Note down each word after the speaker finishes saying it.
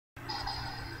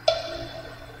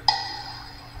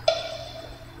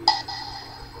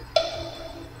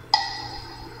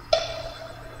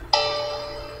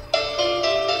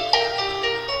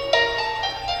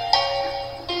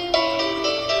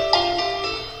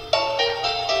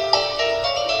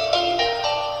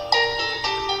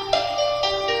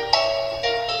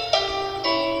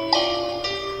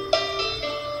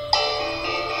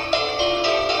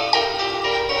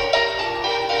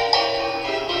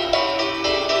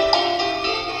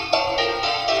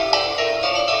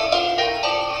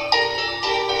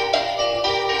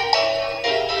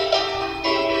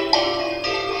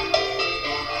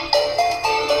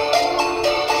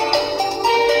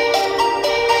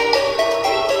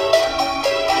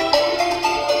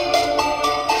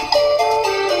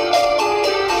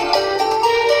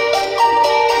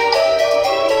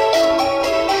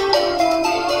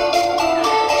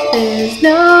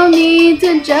No need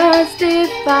to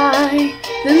justify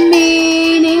the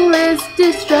meaningless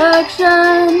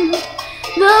destruction.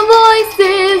 The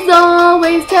voices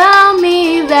always tell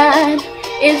me that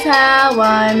it's how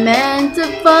I'm meant to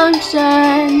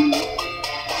function.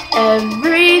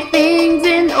 Everything's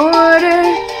in order,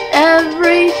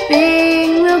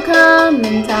 everything will come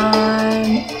in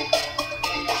time.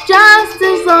 Just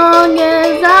as long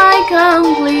as I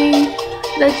complete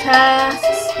the tasks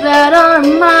that are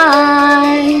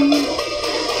mine.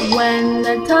 When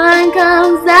the time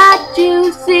comes that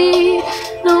you see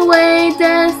the way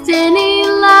destiny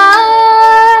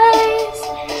lies,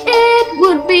 it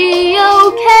would be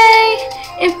okay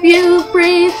if you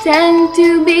pretend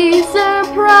to be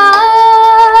surprised.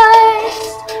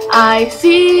 I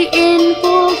see in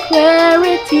full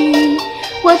clarity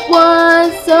what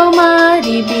was so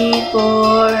muddy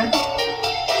before.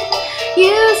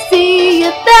 You see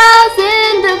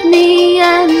 1,000 of me,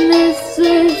 and this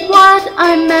is what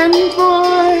I'm meant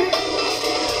for.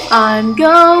 I'm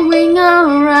going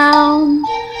around,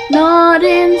 not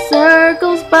in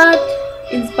circles but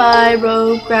in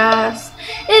spirographs.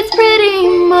 It's pretty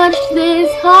much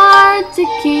this hard to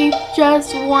keep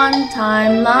just one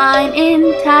timeline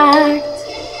intact.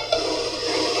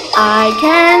 I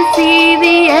can see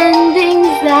the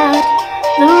endings that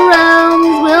the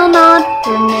realms will not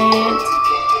permit.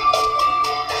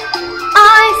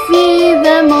 I see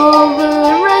them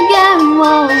over again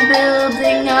while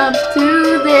building up to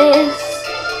this.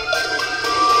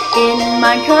 In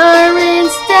my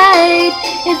current state,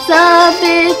 it's a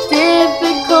bit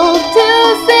difficult to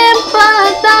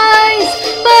sympathize,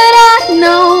 but I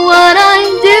know what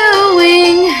I'm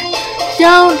doing.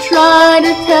 Don't try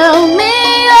to tell me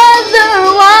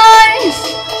otherwise.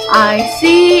 I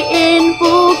see in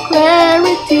full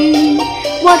clarity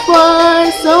what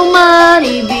was so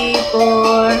muddy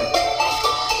before.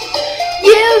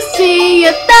 You see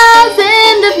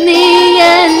 1,000 of me,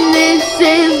 and this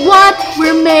is what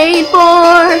we're made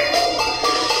for.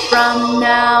 From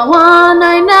now on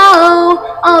I know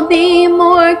I'll be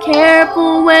more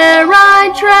careful where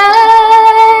I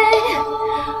tread.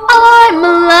 I'm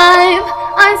alive,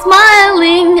 I'm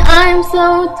smiling, I'm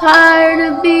so tired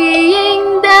of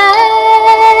being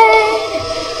dead.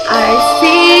 I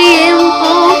see in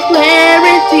full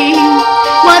clarity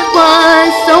what was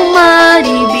so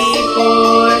muddy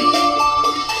before.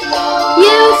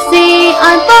 You see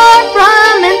I'm far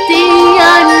from empty,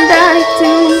 I'm back to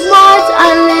what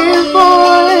I live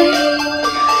for.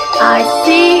 I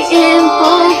see in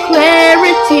full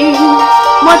clarity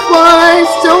what was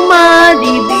so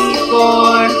muddy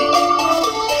before.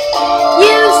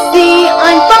 You see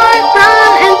I'm far from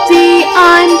empty,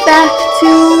 I'm back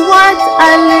to what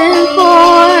I live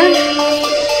for.